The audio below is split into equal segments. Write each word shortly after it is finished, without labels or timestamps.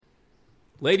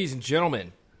Ladies and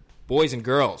gentlemen, boys and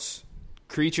girls,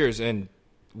 creatures and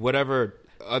whatever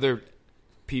other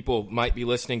people might be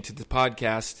listening to the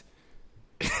podcast.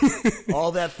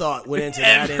 All that thought went into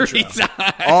that Every intro.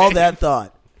 time. All that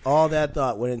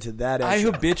thought went into that intro. I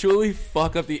habitually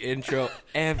fuck up the intro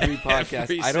every podcast.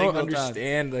 Every I don't single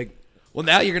understand. Like, Well,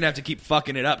 now you're going to have to keep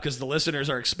fucking it up because the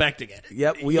listeners are expecting it.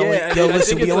 Yep, we Yeah, only I yo, think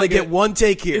listen. it's We only like get one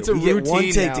take here. it's a we get one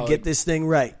routine take now, to like- get this thing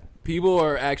right, people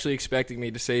are actually expecting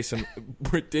me to say some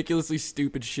ridiculously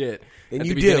stupid shit and at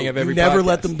you the beginning do. of every You never podcast.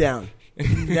 let them down.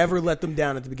 You never let them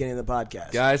down at the beginning of the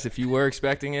podcast. Guys, if you were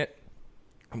expecting it,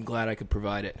 I'm glad I could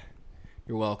provide it.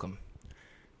 You're welcome.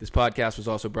 This podcast was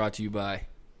also brought to you by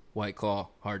White Claw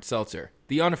Hard Seltzer,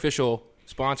 the unofficial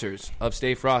sponsors of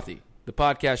Stay Frothy, the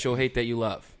podcast you'll hate that you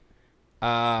love.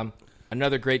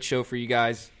 Another great show for you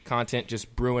guys. Content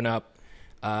just brewing up.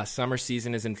 Summer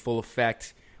season is in full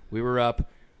effect. We were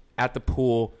up at the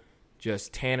pool,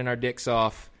 just tanning our dicks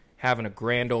off, having a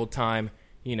grand old time,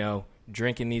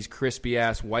 drinking these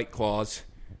crispy-ass White Claws.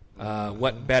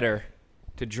 What better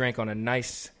to drink on a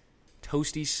nice,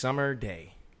 toasty summer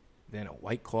day than a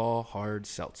White Claw Hard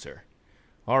Seltzer?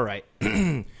 All right.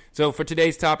 So for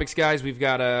today's topics, guys, we've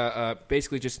got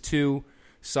basically just two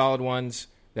solid ones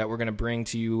that we're going to bring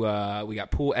to you. We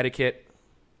got pool etiquette,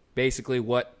 basically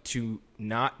what to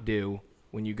not do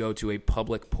when you go to a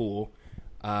public pool.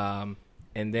 And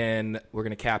then we're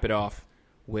going to cap it off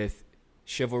with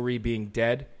chivalry being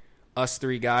dead. Us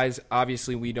three guys,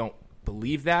 obviously we don't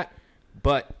believe that,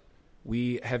 but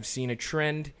we have seen a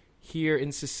trend here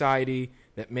in society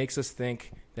that makes us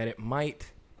think that it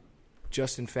might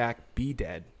just in fact be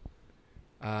dead.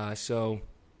 So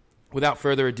without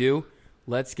further ado,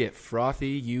 let's get frothy,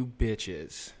 you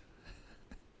bitches.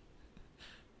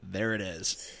 There it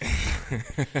is.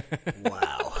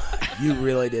 Wow, you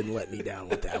really didn't let me down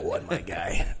with that one, my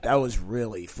guy. That was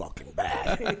really fucking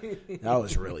bad. That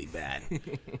was really bad.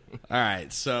 All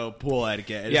right, so pool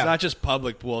etiquette. It's Yeah. not just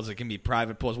public pools. It can be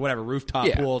private pools, whatever, rooftop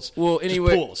pools. Well, just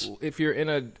anyway, pools. if you're in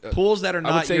a Pools that are I would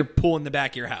not say- your pool in the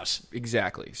back of your house.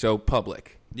 exactly, so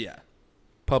public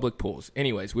pools.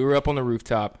 Anyways, we were up on the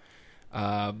rooftop,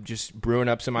 just brewing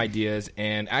up some ideas,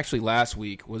 and actually last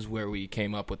week was where we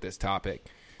came up with this topic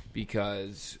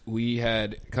because we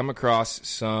had come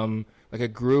across a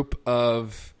group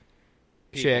of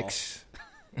chicks,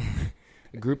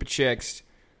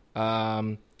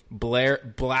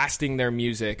 blasting their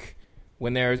music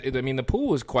when the pool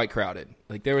was quite crowded.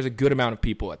 Like, there was a good amount of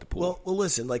people at the pool. Well,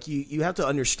 listen, like you have to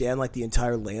understand like the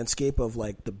entire landscape of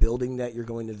like the building that you're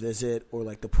going to visit or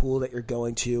like the pool that you're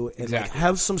going to, and like Exactly.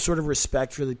 have some sort of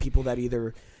respect for the people that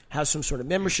either have some sort of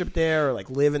membership there or like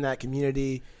live in that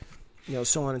community,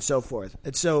 so on and so forth.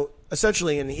 And so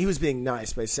essentially, and he was being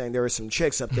nice by saying there were some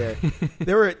chicks up there.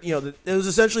 There were, it was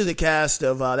essentially the cast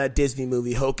of that Disney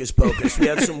movie Hocus Pocus. We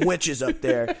had some witches up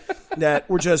there that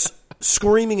were just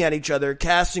screaming at each other,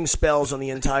 casting spells on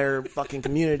the entire fucking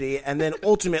community, and then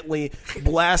ultimately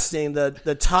blasting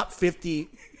the top 50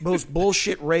 most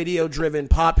bullshit radio-driven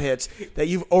pop hits that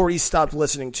you've already stopped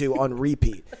listening to on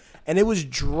repeat. And it was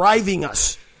driving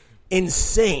us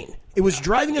insane. It was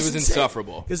driving us It was insane.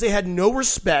 insufferable. Because they had no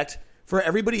respect for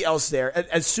everybody else there.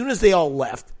 As soon as they all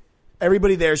left,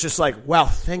 everybody there is just like, wow,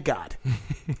 thank God.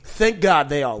 Thank God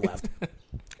they all left.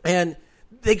 And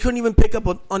they couldn't even pick up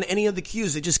on any of the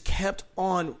cues. They just kept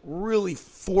on really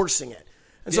forcing it.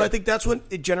 And so Yeah. I think that's what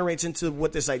it generates into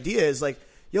what this idea is. Like,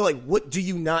 what do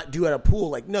you not do at a pool?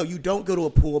 Like, no, you don't go to a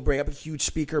pool, bring up a huge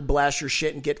speaker, blast your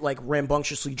shit, and get, like,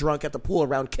 rambunctiously drunk at the pool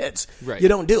around kids. Right. You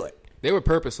don't do it. They were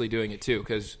purposely doing it, too,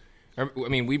 because,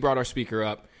 we brought our speaker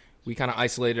up. We kind of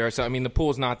isolated ourselves. the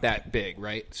pool's not that big,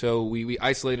 right? So we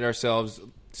isolated ourselves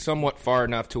somewhat far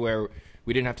enough to where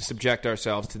we didn't have to subject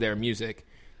ourselves to their music.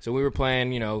 So we were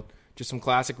playing, just some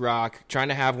classic rock, trying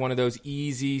to have one of those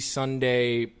easy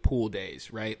Sunday pool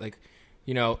days, right? Like,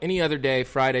 any other day,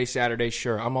 Friday, Saturday,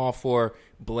 sure, I'm all for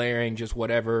blaring just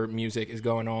whatever music is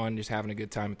going on, just having a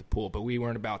good time at the pool. But we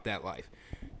weren't about that life.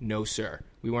 No, sir.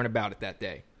 We weren't about it that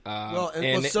day.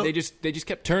 They just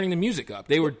kept turning the music up.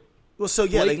 They were Well, so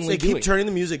yeah, they blatantly keep doing turning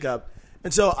the music up.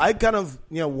 And so I kind of,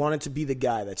 wanted to be the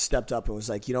guy that stepped up and was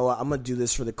like, you know what, I'm going to do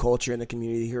this for the culture and the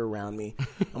community here around me.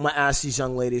 I'm going to ask these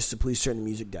young ladies to please turn the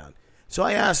music down. So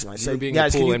I asked them, I said, being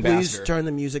guys, a can pool you please ambassador. turn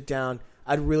the music down?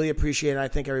 I'd really appreciate it. I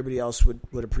think everybody else would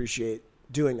appreciate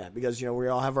doing that because, we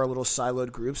all have our little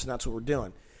siloed groups and that's what we're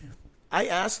doing. I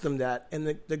asked them that,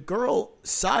 and the girl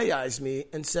side-eyes me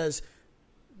and says,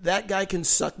 that guy can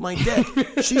suck my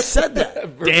dick. She said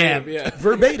that. Damn. Yeah.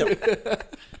 Verbatim.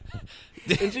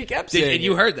 And she kept saying And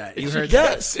you it. heard that. You heard Yeah. that.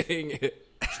 Kept saying it.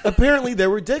 Apparently there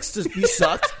were dicks to be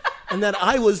sucked, and that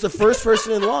I was the first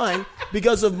person in line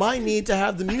because of my need to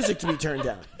have the music to be turned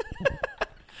down.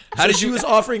 She was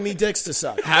offering me dicks to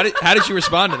suck. How did you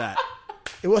respond to that?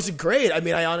 It wasn't great. I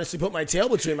mean, I honestly put my tail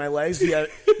between my legs. The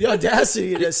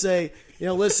audacity to say,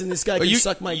 listen, this guy can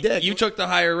suck my dick. You took the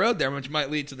higher road there, which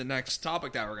might lead to the next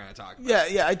topic that we're going to talk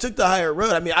about. Yeah, I took the higher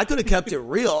road. I mean, I could have kept it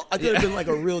real. I could have been like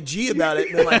a real G about it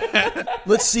and been like,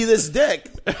 let's see this dick.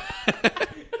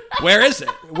 Where is it?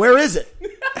 Where is it?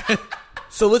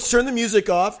 So let's turn the music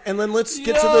off and then let's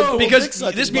get to the because dick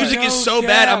sucking this music part. is so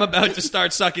bad. I'm about to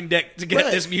start sucking dick to get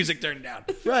Right. this music turned down.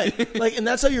 Right. And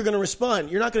that's how you're going to respond.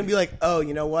 You're not going to be like, oh,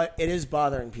 you know what? It is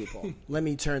bothering people. Let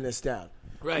me turn this down.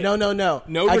 Right. No. No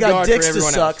I got regard dicks for to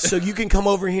everyone suck, else. so you can come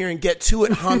over here and get to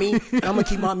it, homie. And I'm going to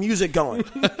keep my music going.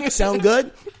 Sound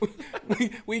good?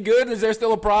 We good? Is there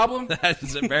still a problem? That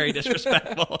is very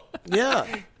disrespectful. Yeah.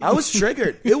 I was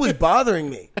triggered. It was bothering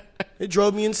me. It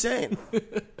drove me insane.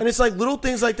 And it's like little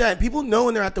things like that. People know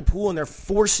when they're at the pool and they're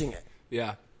forcing it.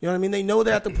 Yeah. You know what I mean? They know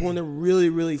they're at the pool and they're really,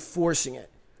 really forcing it.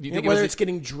 You think Whether it's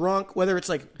getting drunk, whether it's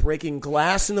like breaking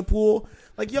glass in the pool.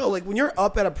 Like, when you're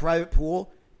up at a private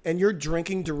pool and you're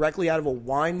drinking directly out of a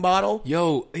wine bottle,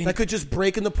 that could just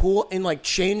break in the pool and like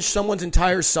change someone's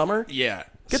entire summer. Yeah.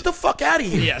 Get the fuck out of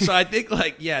here. Yeah, so I think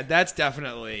that's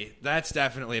definitely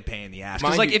a pain in the ass.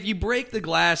 Because if you break the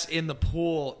glass in the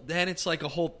pool, then it's like a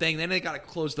whole thing. Then they got to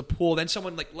close the pool. Then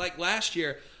someone like last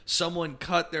year, someone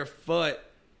cut their foot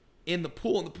in the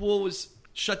pool, and the pool was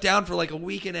shut down for like a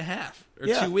week and a half or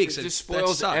 2 weeks. It just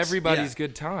spoils everybody's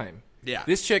good time. Yeah,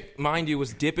 this chick, mind you,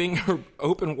 was dipping her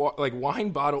open wine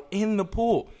bottle in the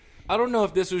pool. I don't know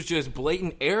if this was just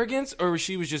blatant arrogance or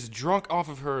she was just drunk off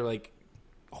of her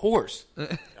horse.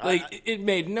 It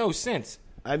made no sense.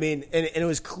 I mean, and it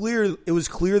was clear. It was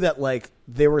clear that like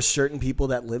there were certain people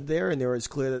that lived there, and there was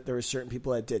clear that there were certain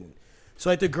people that didn't. So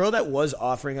like the girl that was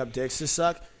offering up dicks to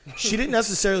suck, she didn't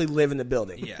necessarily live in the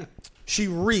building. Yeah, she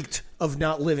reeked of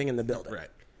not living in the building. Right.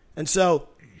 And so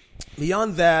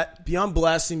beyond that, beyond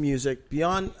blasting music,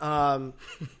 beyond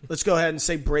let's go ahead and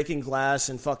say breaking glass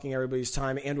and fucking everybody's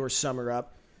time and or summer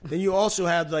up, then you also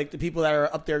have like the people that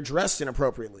are up there dressed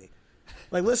inappropriately.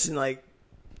 Like, listen,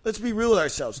 let's be real with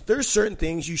ourselves. There's certain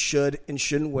things you should and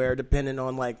shouldn't wear depending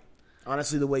on,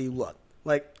 honestly, the way you look.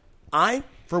 Like, I,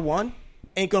 for one,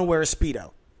 ain't going to wear a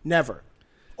Speedo. Never.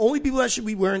 Only people that should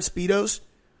be wearing Speedos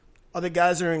are the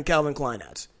guys that are in Calvin Klein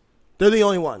hats. They're the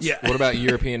only ones. Yeah. What about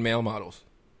European male models?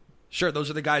 Sure, those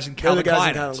are the guys in They're Calvin the guys Klein.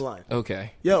 in Calvin Klein.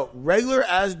 Okay. Yo,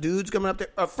 regular-ass dudes coming up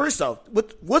there. First off,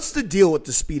 what's the deal with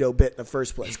the Speedo bit in the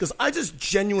first place? Because I just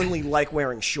genuinely like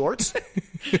wearing shorts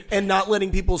and not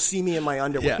letting people see me in my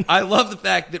underwear. Yeah, I love the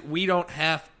fact that we don't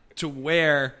have to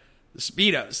wear the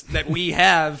Speedos, that we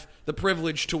have the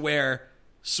privilege to wear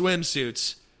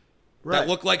swimsuits that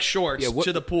look like shorts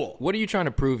to the pool. What are you trying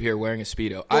to prove here wearing a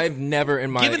Speedo? I've never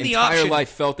in my given the entire option- life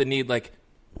felt the need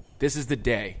this is the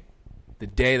day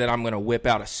that I'm going to whip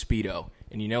out a Speedo.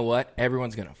 And you know what?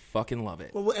 Everyone's going to fucking love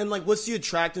it. Well, and what's the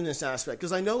attractiveness aspect?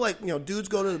 Because I know, dudes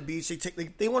go to the beach.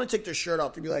 They want to take their shirt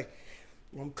off to be like,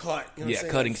 I'm cut. You know what I'm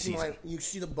saying? Cutting season. You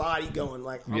see the body going.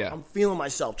 I'm feeling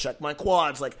myself. Check my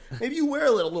quads. Maybe you wear it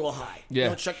a little high.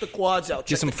 Yeah. Check the quads out.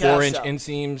 Just some check the calves 4-inch out.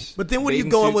 inseams. But then what are you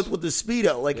bathing going suits. with the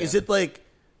Speedo? Is it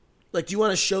do you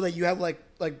want to show that you have like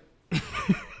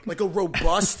a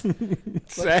robust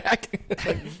sack?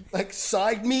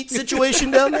 side meat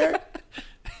situation down there?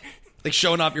 Like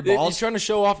showing off your He's balls? trying to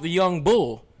show off the young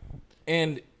bull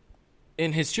and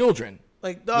his children.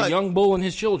 Dog, The young bull and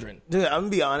his children. dude, I'm gonna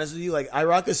be honest with you. I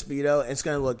rock a Speedo, and it's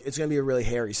gonna be a really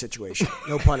hairy situation.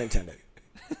 No pun intended.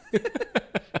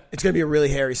 It's gonna be a really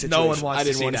hairy situation. No one wants I to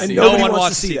didn't see want to that. see And that. nobody No one wants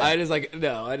wants to see that. I just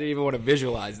no, I didn't even want to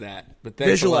visualize that. But thanks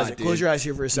Visualize a lot, it. dude. Close your eyes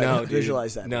here for a second. No, dude.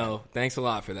 Visualize that. No, thanks a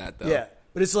lot for that, though. Yeah,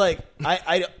 but it's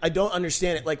I don't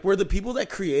understand it. Where the people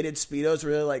that created Speedos were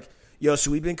really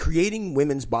so we've been creating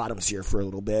women's bottoms here for a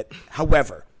little bit.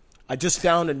 However, I just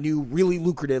found a new, really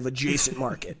lucrative adjacent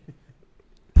market.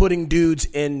 Putting dudes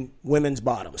in women's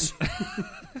bottoms.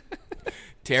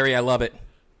 Terry, I love it.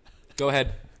 Go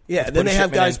ahead. Yeah, Let's then put a they have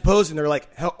shipment guys in. pose and they're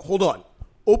like, hold on.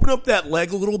 Open up that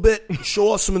leg a little bit. Show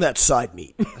off some of that side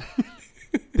meat.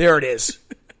 There it is.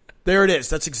 There it is.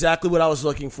 That's exactly what I was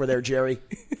looking for there, Jerry.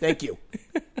 Thank you.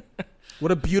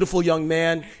 What a beautiful young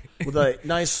man with a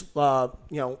nice,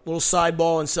 little side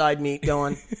ball and side meat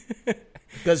going.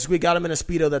 Because we got him in a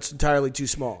Speedo that's entirely too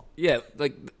small. Yeah,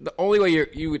 the only way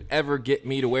you would ever get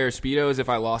me to wear a Speedo is if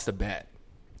I lost a bet.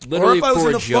 Or Literally if I was for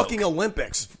in a the joke. fucking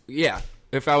Olympics. Yeah,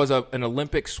 if I was an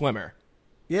Olympic swimmer.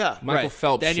 Yeah. Michael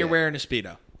Phelps Then shit. you're wearing a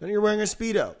Speedo. Then you're wearing a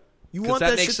Speedo. You want that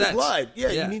that makes shit to sense. glide.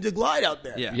 Yeah, Yeah. you need to glide out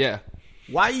there. Yeah. Yeah.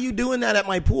 Why are you doing that at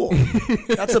my pool?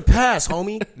 That's a pass,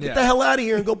 homie. Get the hell out of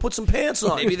here and go put some pants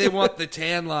on. Maybe they want the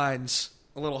tan lines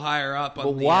a little higher up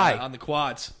on why? On the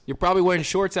quads. You're probably wearing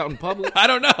shorts out in public. I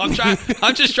don't know.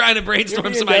 I'm just trying to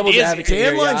brainstorm some ideas.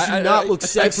 Tan lines do not look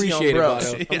sexy on appreciate it,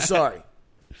 bros. Bado. I'm sorry.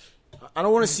 I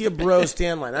don't want to see a bro's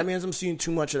tan line. That means I'm seeing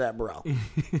too much of that bro.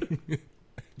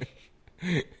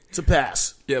 It's a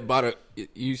pass. Yeah, Bado,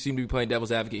 you seem to be playing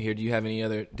devil's advocate here. Do you have any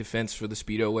other defense for the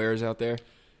Speedo wearers out there?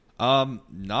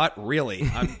 Not really.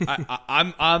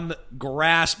 I'm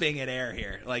grasping at air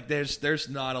here. Like there's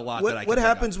not a lot that I can What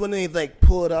happens when they like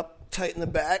pull it up tight in the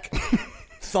back,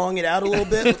 thong it out a little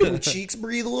bit, let the cheeks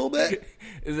breathe a little bit?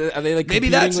 Are they like maybe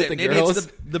competing that's with it. the Maybe girls?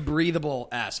 it's the breathable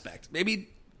aspect. Maybe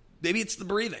it's the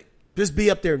breathing. Just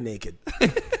be up there naked.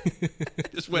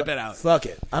 Just whip it out. Fuck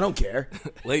it. I don't care.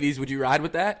 Ladies, would you ride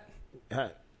with that?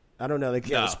 I don't know. They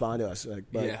can't No. respond to us. Like,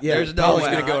 but Yeah. There's no I was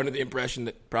way. going to go into the impression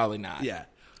that probably not. Yeah.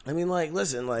 I mean, like,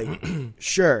 listen, like,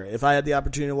 sure, if I had the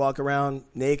opportunity to walk around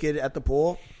naked at the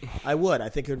pool, I would. I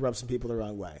think it would rub some people the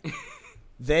wrong way.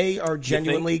 They are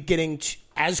genuinely getting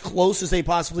as close as they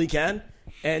possibly can,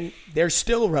 and they're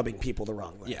still rubbing people the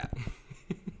wrong way. Yeah.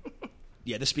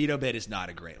 Yeah, the Speedo bit is not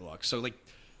a great look. So, like,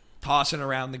 tossing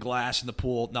around the glass in the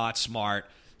pool, not smart.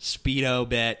 Speedo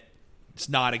bit, it's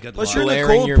not a good Plus, look. you're in the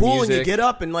Blaring cold your pool and you music. get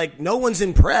up and, like, no one's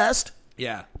impressed.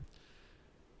 Yeah.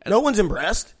 No one's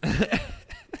impressed.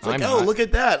 It's like, I'm oh, not. look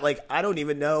at that. Like, I don't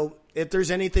even know if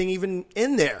there's anything even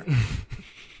in there.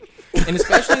 And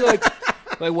especially like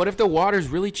what if the water's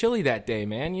really chilly that day,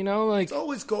 man? You know, like It's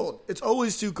always cold. It's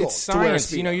always too cold. it's to wear a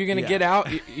science. You know, Speedo. you're gonna get out.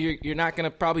 You're not gonna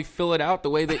probably fill it out the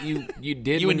way that you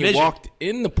did You when you envisioned. walked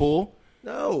in the pool.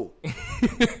 No.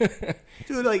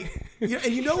 Dude, like, and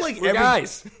you know, like, We're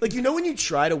guys. Like, you know when you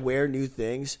try to wear new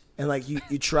things and, like, you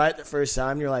try it the first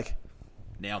time and you're like,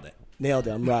 Nailed it. nailed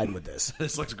it, I'm riding with this.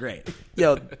 This looks great.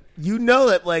 Yo, you know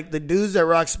that, like, the dudes that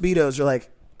rock Speedos are like,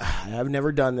 I've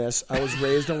never done this. I was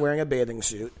raised on wearing a bathing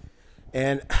suit.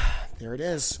 And there it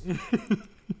is.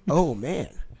 Oh, man.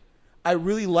 I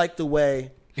really like the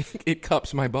way It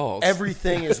cups my balls.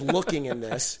 everything is looking in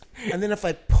this. And then if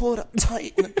I pull it up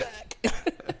tight in the back,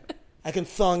 I can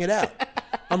thong it out.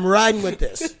 I'm riding with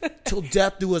this till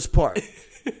death do us part.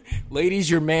 Ladies,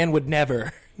 your man would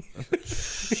never.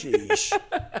 Sheesh.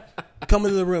 Come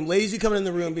into the room. Ladies, you come in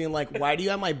the room being like, why do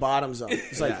you have my bottoms on?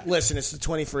 It's like, listen, it's the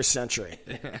 21st century.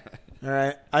 All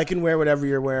right? I can wear whatever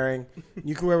you're wearing.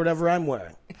 You can wear whatever I'm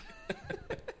wearing.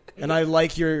 And I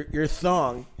like your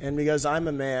thong. And because I'm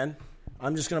a man,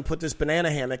 I'm just going to put this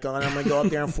banana hammock on. And I'm going to go up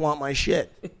there and flaunt my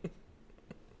shit.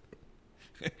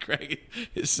 Craig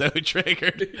is so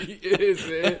triggered. It is,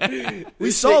 man.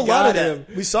 We saw a lot of got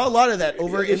that. We saw a lot of that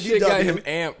over This shit got him MDW.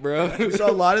 amped, bro. We saw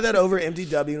a lot of that over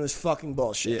MDW, and it was fucking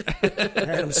bullshit. All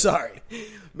right, I'm sorry.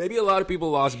 Maybe a lot of people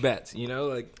lost bets, you know?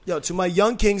 Like, Yo, to my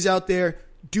young kings out there,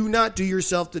 do not do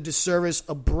yourself the disservice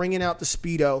of bringing out the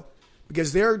Speedo,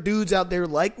 because there are dudes out there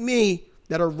like me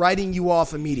that are writing you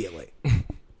off immediately.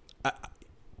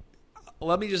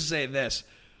 Let me just say this.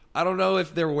 I don't know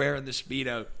if they're wearing the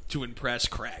Speedo to impress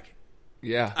Craig.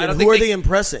 yeah. I don't Who think are they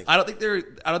impressing? I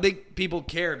don't think people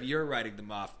care if you're writing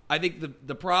them off. I think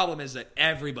the problem is that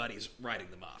everybody's writing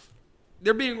them off.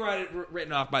 They're being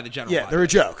written off by the general Yeah, audience. they're a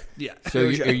joke. Yeah. So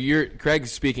you're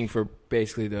Craig's speaking for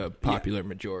basically the popular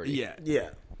majority. Yeah.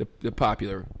 Yeah. The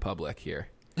popular public here.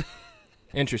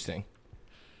 Interesting.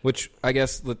 Which I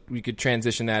guess we could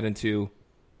transition that into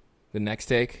the next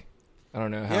take. I don't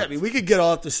know how. Yeah, I mean, we could get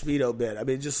off the Speedo bit. I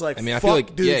mean, just like, I mean, I fuck feel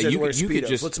like dudes that you wear could Speedos.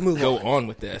 just Let's move go on. on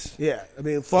with this. Yeah, I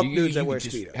mean, fuck You dudes that could wear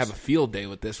just Speedos. have a field day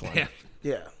with this one. Yeah.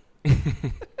 Yeah.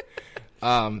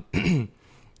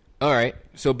 All right.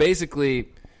 So basically,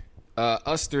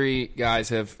 us three guys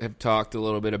have talked a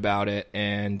little bit about it,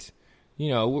 and you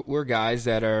know, we're guys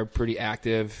that are pretty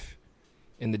active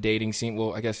in the dating scene.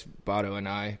 Well, I guess Bado and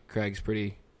I, Craig's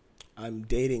pretty. I'm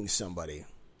dating somebody.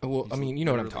 Well, I mean, you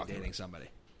know what I'm Literally talking dating somebody.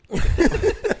 about.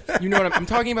 You know what I'm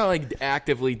talking about? Like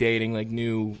actively dating, like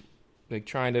new, like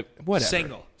trying to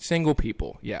whatever. Single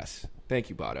people. Yes. Thank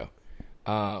you, Bado.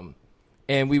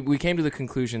 And we came to the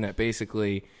conclusion that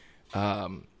basically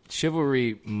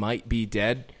chivalry might be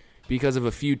dead because of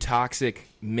a few toxic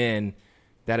men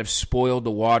that have spoiled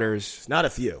the waters. It's not a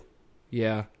few.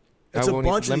 Yeah. It's a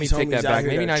bunch of Let me these take homies that out back.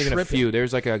 here Maybe that not are even a tripping. few.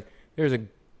 There's a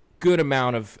good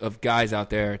amount of guys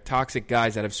out there, toxic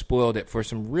guys that have spoiled it for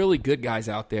some really good guys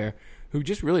out there who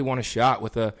just really want a shot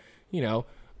with a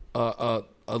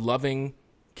loving,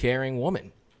 caring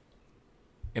woman.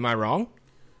 Am I wrong?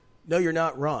 No, you're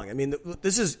not wrong. I mean,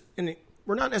 this is, and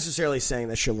we're not necessarily saying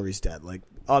that chivalry's dead. Like,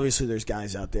 obviously, there's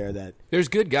guys out there that, There's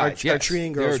good guys. Are yes.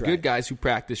 treating there girls are good right. guys who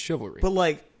practice chivalry. but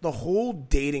like, the whole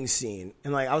dating scene,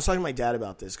 and like I was talking to my dad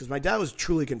about this because my dad was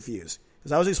truly confused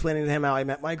because I was explaining to him how I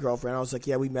met my girlfriend. I was like,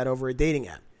 yeah, we met over a dating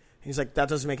app. And he's like, that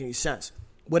doesn't make any sense.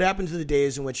 What happened to the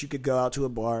days in which you could go out to a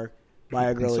bar, buy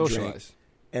a girl a drink,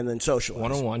 and then socialize,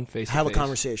 one-on-one, face to have face. a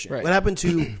conversation? Right. What happened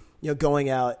to going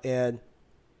out and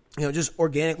just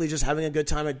organically just having a good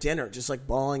time at dinner, just like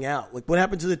balling out? Like what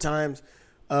happened to the times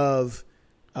of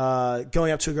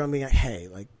going up to a girl and being like, hey,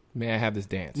 like, may I have this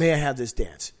dance? May I have this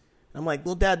dance? I'm like,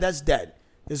 well, Dad, that's dead.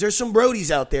 Because there's some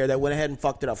Brodies out there that went ahead and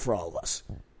fucked it up for all of us,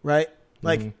 right?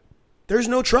 Like, there's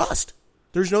no trust.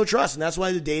 There's no trust, and that's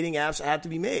why the dating apps have to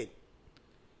be made.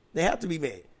 They have to be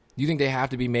made. You think they have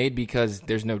to be made because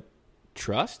there's no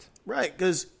trust? Right,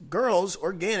 because girls,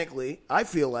 organically, I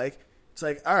feel like, it's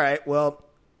like, all right, well,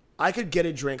 I could get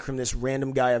a drink from this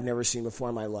random guy I've never seen before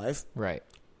in my life. Right.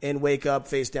 And wake up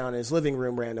face down in his living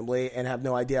room randomly and have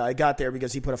no idea I got there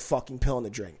because he put a fucking pill in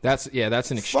the drink. That's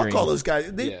an extreme. Fuck all those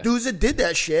guys. Dudes that did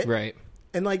that shit. Right.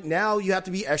 And like now you have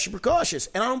to be extra precautious.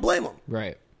 And I don't blame them.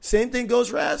 Right. Same thing goes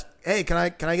for us. Hey, can I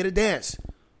get a dance?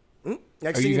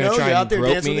 Next Are thing you you gonna know, try you're out and there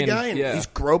grope dancing with me the guy and and- he's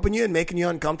groping you and making you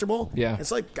uncomfortable. Yeah. It's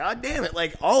like, God damn it.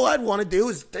 Like all I'd want to do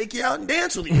is take you out and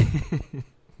dance with you.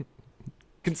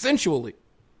 Consensually.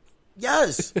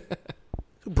 Yes.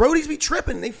 Brodies be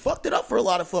tripping. They fucked it up for a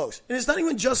lot of folks. And it's not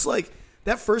even just like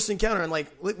that first encounter. And like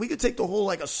we could take the whole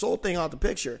like assault thing out the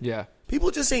picture. Yeah.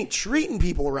 People just ain't treating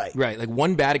people right. Right. Like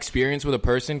one bad experience with a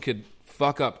person could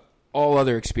fuck up all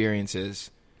other experiences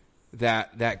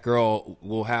that girl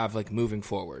will have like moving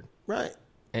forward. Right.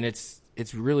 And it's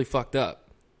really fucked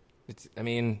up.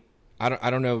 I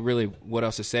don't know really what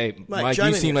else to say. Mike,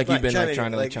 you seem like you've been like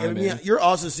trying to like chime in. You're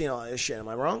also seeing all this shit. Am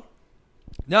I wrong?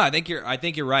 No, I think you're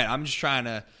right. I'm just trying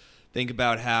to think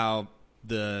about how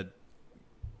the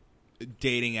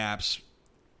dating apps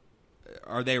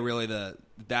are they really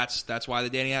that's why the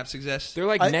dating apps exist? They're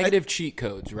like negative cheat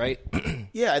codes, right?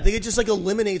 Yeah, I think it just like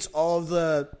eliminates all of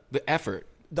the effort.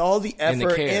 All the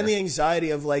effort care. and the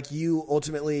anxiety of like you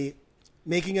ultimately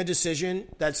making a decision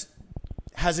that's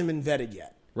hasn't been vetted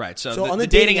yet. Right. So on the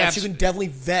dating apps, you can definitely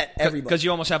vet everybody. Because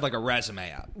you almost have like a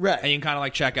resume out. Right. And you can kind of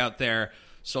like check out their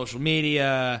social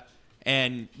media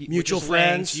and mutual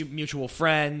friends. Mutual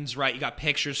friends, right? You got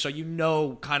pictures, so you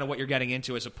know kind of what you're getting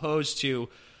into as opposed to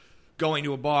going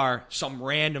to a bar, some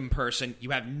random person,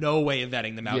 you have no way of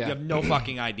vetting them out. Yeah. You have no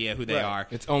fucking idea who they are.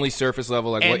 It's only surface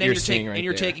level, like and what then you're seeing right And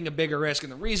you're there. taking a bigger risk,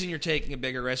 and the reason you're taking a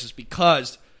bigger risk is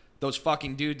because those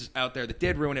fucking dudes out there that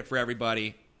did ruin it for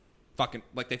everybody,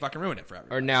 they fucking ruined it for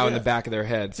everybody. Or now in the back of their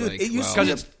heads, Dude, like, it used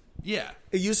well, to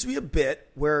It used to be a bit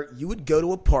where you would go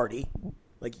to a party,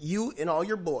 like you and all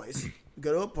your boys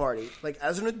go to a party, like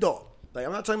as an adult. Like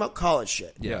I'm not talking about college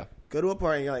shit. Yeah. Go to a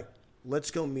party and you're like,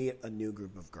 let's go meet a new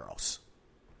group of girls.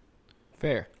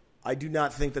 fair. I do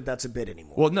not think that that's a bit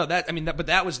anymore. Well, no,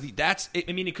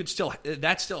 it could still,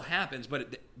 that still happens,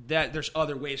 but there's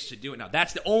other ways to do it now.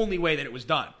 That's the only way that it was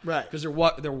done. Right. Because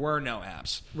there were no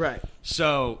apps. Right.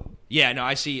 So, yeah, no,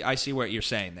 I see what you're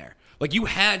saying there. Like, you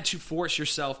had to force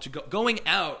yourself to go. Going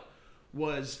out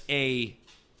was a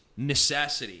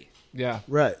necessity. Yeah.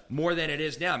 Right. More than it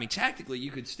is now. I mean, tactically,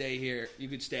 you could stay here. You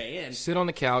could stay in. Sit on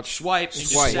the couch. Swipe.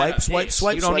 Swipe.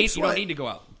 You don't need to go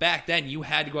out. Back then, you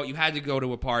had to go out. You had to go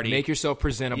to a party. Make yourself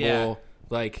presentable. Yeah.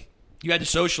 Like, you had to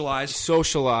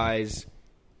socialize.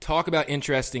 Talk about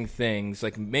interesting things.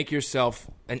 Like, make yourself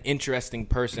an interesting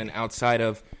person outside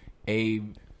of a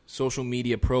social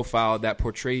media profile that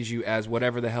portrays you as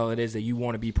whatever the hell it is that you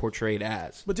want to be portrayed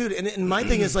as. But, dude, and my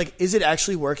thing is, like, is it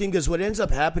actually working? Because what ends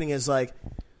up happening is, like,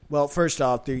 well, first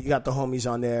off, you got the homies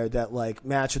on there that, like,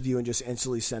 match with you and just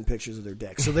instantly send pictures of their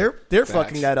dick. So they're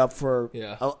fucking that up for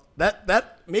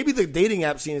that. Maybe the dating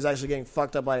app scene is actually getting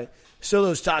fucked up by still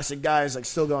those toxic guys, like,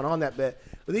 still going on that bit.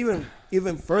 But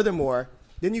even furthermore,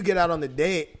 then you get out on the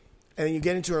date and then you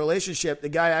get into a relationship. The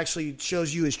guy actually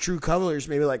shows you his true colors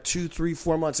maybe like 2, 3,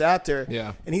 4 months after.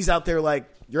 Yeah. And he's out there like,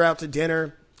 you're out to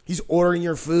dinner. He's ordering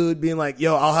your food, being like,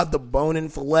 yo, I'll have the bone-in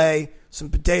filet, some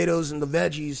potatoes and the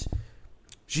veggies.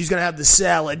 She's going to have the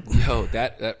salad. Yo,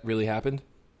 that really happened?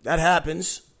 That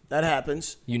happens.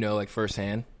 You know, like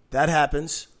firsthand? That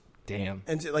happens. Damn.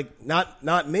 And like,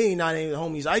 not me, not any of the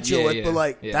homies I chill with, but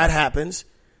like, that happens.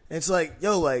 And it's like,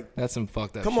 yo, like, That's some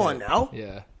fucked up come shit. on now.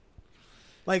 Yeah.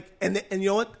 Like, and you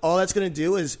know what? All that's going to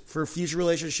do is for future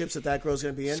relationships that girl's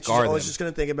going to be in, she's always just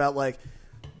going to think about like,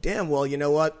 damn, well, you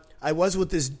know what? I was with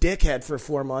this dickhead for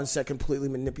 4 months that completely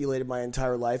manipulated my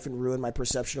entire life and ruined my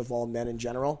perception of all men in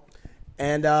general.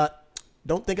 And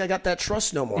don't think I got that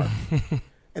trust no more.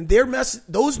 And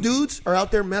those dudes are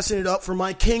out there messing it up for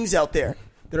my kings out there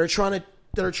that are trying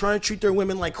to treat their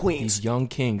women like queens. These young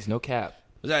kings, no cap.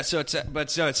 So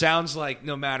it sounds like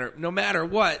no matter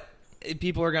what,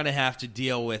 people are going to have to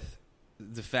deal with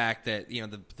the fact that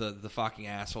the fucking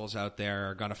assholes out there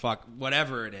are going to fuck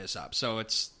whatever it is up. So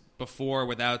it's before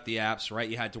without the apps, right?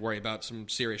 You had to worry about some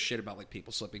serious shit about like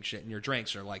people slipping shit in your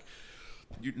drinks or like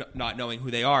you not knowing who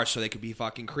they are, so they could be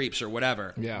fucking creeps or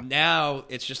whatever. Yeah. Now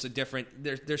it's just a different.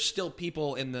 There's still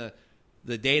people in the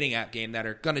dating app game that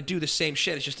are going to do the same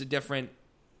shit. It's just a different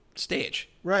stage.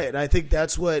 Right, and I think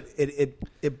that's what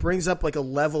it brings up, like a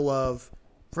level of,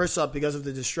 first off, because of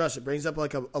the distrust, it brings up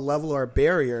like a level or a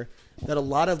barrier that a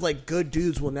lot of like good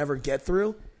dudes will never get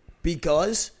through,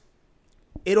 because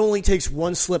it only takes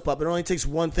one slip up. It only takes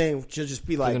one thing to just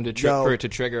be like, for it to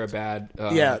trigger a bad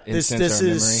this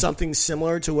is something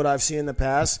similar to what I've seen in the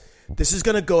past. This is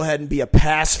going to go ahead and be a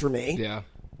pass for me. Yeah.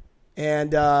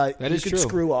 And you could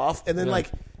screw off. And then,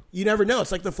 like, you never know.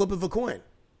 It's like the flip of a coin.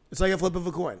 It's like a flip of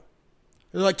a coin.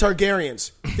 They're like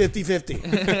Targaryens,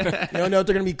 50-50. You don't know if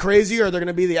they're going to be crazy or they're going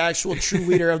to be the actual true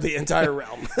leader of the entire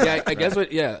realm. Yeah, I guess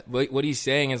what he's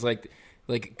saying is like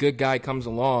good guy comes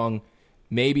along,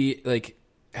 maybe like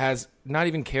has not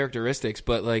even characteristics,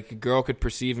 but like a girl could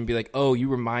perceive and be like, oh, you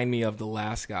remind me of the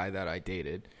last guy that I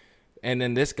dated. And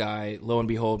then this guy, lo and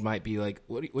behold, might be like,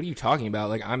 what are you talking about?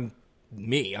 Like, I'm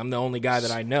me. I'm the only guy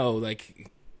that I know, like,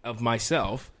 of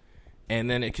myself. And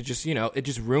then it could just, it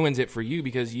just ruins it for you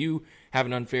because you have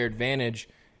an unfair advantage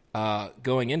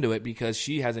going into it because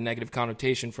she has a negative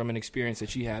connotation from an experience that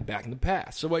she had back in the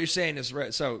past. So what you're saying is,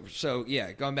 so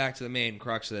yeah, going back to the main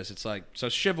crux of this, it's like, so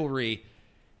chivalry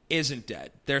isn't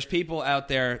dead. There's people out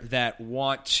there that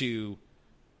want to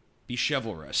be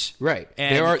chivalrous. Right.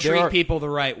 And treat people the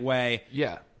right way.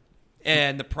 Yeah.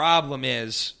 And the problem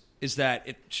is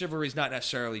that chivalry is not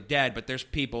necessarily dead, but there's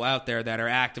people out there that are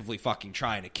actively fucking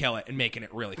trying to kill it and making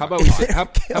it really. How about we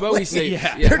say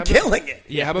they're killing it?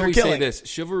 Yeah. How about we say this?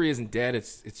 Chivalry isn't dead.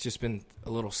 It's just been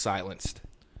a little silenced.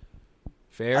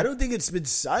 Fair. I don't think it's been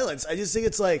silenced. I just think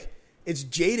it's like it's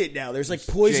jaded now. There's like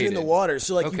poison in the water,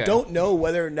 so like you don't know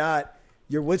whether or not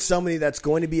you're with somebody that's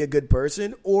going to be a good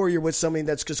person or you're with somebody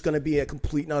that's just going to be a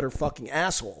complete and utter fucking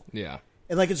asshole. Yeah.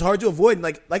 And, like, it's hard to avoid. And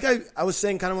like I was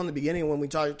saying kind of on the beginning when we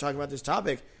talking about this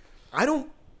topic, I don't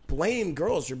blame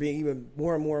girls for being even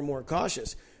more and more and more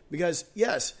cautious. Because,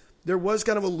 yes, there was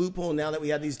kind of a loophole now that we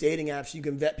have these dating apps. You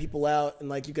can vet people out and,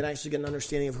 like, you can actually get an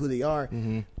understanding of who they are.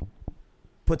 Mm-hmm.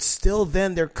 But still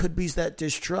then there could be that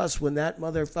distrust when that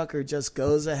motherfucker just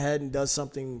goes ahead and does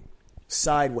something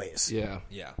sideways. Yeah.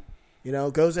 Yeah.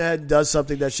 Goes ahead and does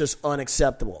something that's just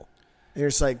unacceptable. And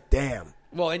you're just like, damn.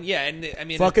 Well, and I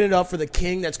mean, fucking it up for the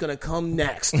king that's going to come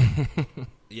next.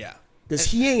 Yeah. Because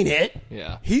he ain't it.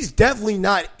 Yeah. He's definitely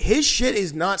not. His shit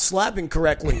is not slapping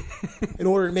correctly in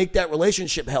order to make that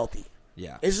relationship healthy.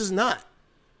 Yeah. It's just not.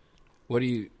 What do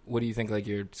you think like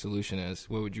your solution is?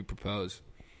 What would you propose?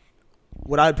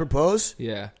 What I'd propose?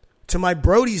 Yeah. To my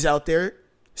brodies out there,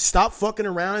 stop fucking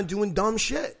around and doing dumb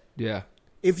shit. Yeah.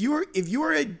 If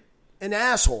you're an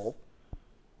asshole,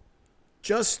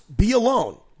 just be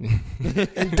alone.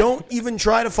 And don't even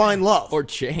try to find love. Or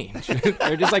change.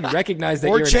 Or just like recognize that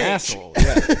you're an asshole.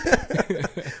 Yeah.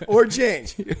 Or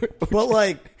change. But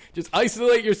like just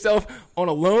isolate yourself on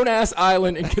a lone ass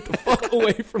island and get the fuck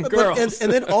away from girls.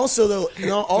 And then also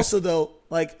though,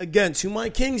 like again, to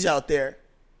my kings out there,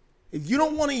 if you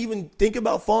don't want to even think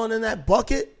about falling in that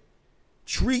bucket,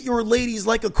 treat your ladies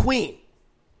like a queen.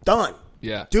 Done.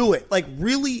 Yeah. Do it. Like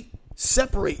really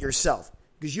separate yourself.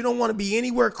 Because you don't want to be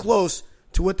anywhere close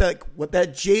to what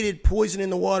that jaded poison in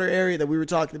the water area that we were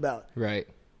talking about. Right.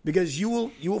 Because you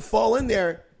will fall in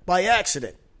there by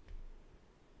accident.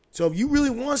 So if you really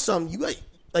want something, you got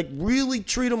like really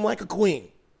treat them like a queen.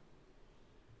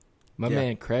 My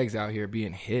man Craig's out here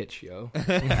being hitch, yo.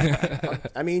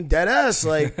 I mean, dead ass.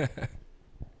 Like,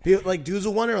 people, like dudes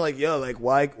will wonder, like, yo, like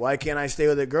why can't I stay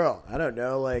with a girl? I don't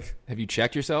know. Like, have you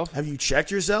checked yourself?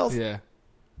 Yeah.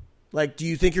 Like, do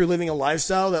you think you're living a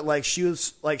lifestyle that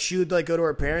she would go to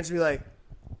her parents and be like,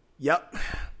 "Yep,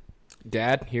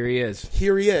 Dad, here he is.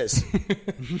 Here he is.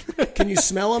 Can you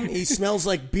smell him? He smells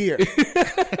like beer.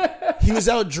 He was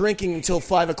out drinking until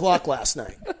 5:00 last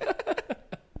night.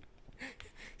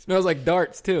 Smells like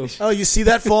darts too. Oh, you see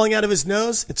that falling out of his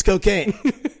nose? It's cocaine.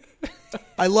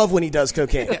 I love when he does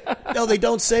cocaine. No, they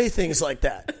don't say things like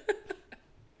that.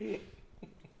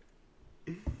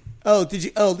 Oh, did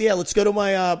you? Oh, yeah. Let's go to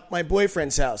my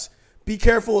boyfriend's house. Be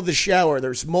careful of the shower.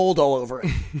 There's mold all over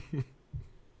it.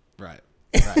 Right.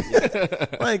 Yeah.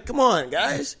 Like, come on,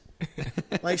 guys.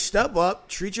 Like, step up.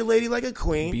 Treat your lady like a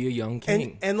queen. Be a young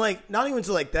king. And like, not even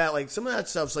to like that. Like, some of that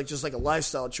stuff's like just like a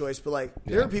lifestyle choice. But like,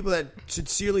 there are people that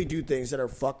sincerely do things that are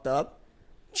fucked up.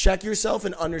 check yourself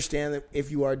and understand that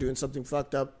if you are doing something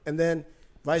fucked up, and then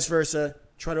vice versa,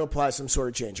 try to apply some sort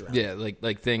of change around. Yeah,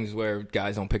 like things where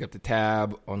guys don't pick up the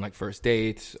tab on like first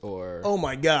dates or. Oh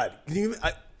my God,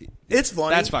 it's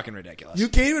funny. That's fucking ridiculous. You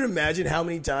can't even imagine how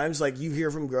many times like you hear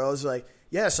from girls like,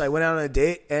 yes, I went out on a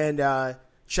date and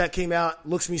Chet came out,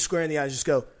 looks me square in the eyes, just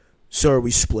go, so are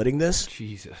we splitting this?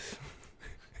 Jesus.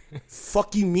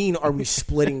 Fuck you mean are we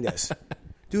splitting this?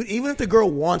 Dude, even if the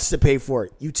girl wants to pay for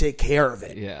it, you take care of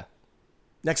it. Yeah.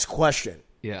 Next question.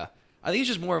 Yeah. I think it's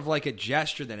just more of like a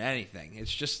gesture than anything.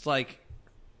 It's just like,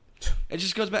 it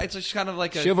just goes back. It's just kind of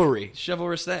like a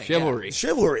chivalrous thing. Chivalry.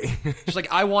 Just like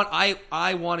I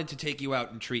wanted to take you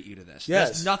out and treat you to this. Yes.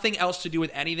 There's nothing else to do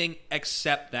with anything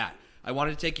except that. I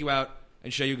wanted to take you out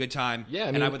and show you a good time. Yeah, I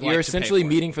mean, and I would you're like essentially to pay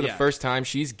for meeting it. for the first time.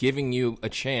 She's giving you a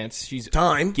chance. She's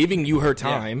giving you her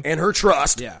time and her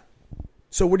trust. Yeah.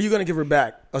 So what are you going to give her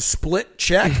back? A split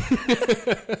check?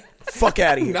 Fuck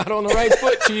out of here. Not on the right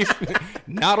foot, Chief.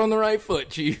 Not on the right foot,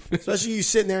 Chief. Especially you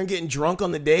sitting there and getting drunk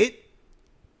on the date.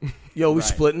 Yo, we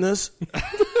splitting this?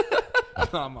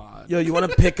 Come on. Yo, you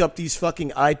want to pick up these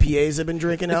fucking IPAs I've been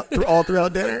drinking all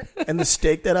throughout dinner? And the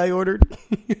steak that I ordered?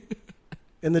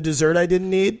 And the dessert I didn't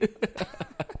need?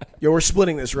 Yo, we're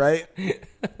splitting this, right?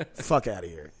 Fuck out of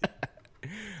here.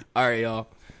 All right, y'all.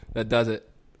 That does it.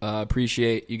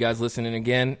 Appreciate you guys listening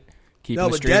again.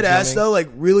 No, but dead ass though, like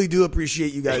really do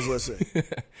appreciate you guys listening.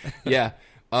 Yeah,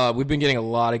 we've been getting a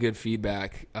lot of good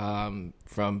feedback from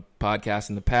podcasts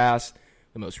in the past,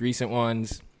 the most recent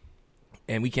ones,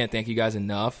 and we can't thank you guys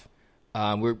enough.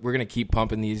 We're gonna keep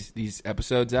pumping these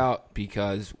episodes out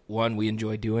because one, we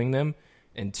enjoy doing them,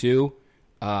 and two,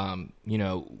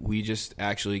 we just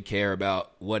actually care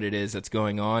about what it is that's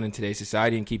going on in today's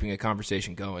society and keeping a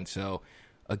conversation going. So,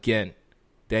 again,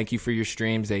 thank you for your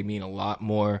streams. They mean a lot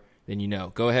more than you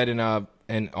know. Go ahead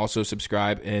and also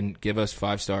subscribe and give us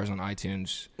 5 stars on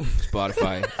iTunes,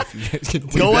 Spotify. If you guys can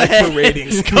Go ahead for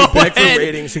ratings. Go ahead for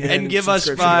ratings and give us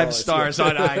 5 stars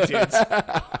on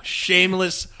iTunes.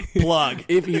 Shameless plug.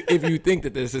 If you think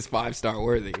that this is 5-star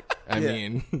worthy, I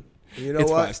mean, you know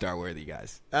it's what? 5-star worthy,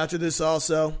 guys. After this,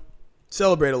 also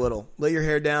celebrate a little. Lay your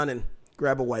hair down and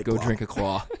grab a White Claw. Go drink a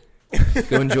claw.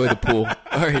 Go enjoy the pool.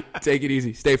 All right, take it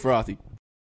easy. Stay frothy.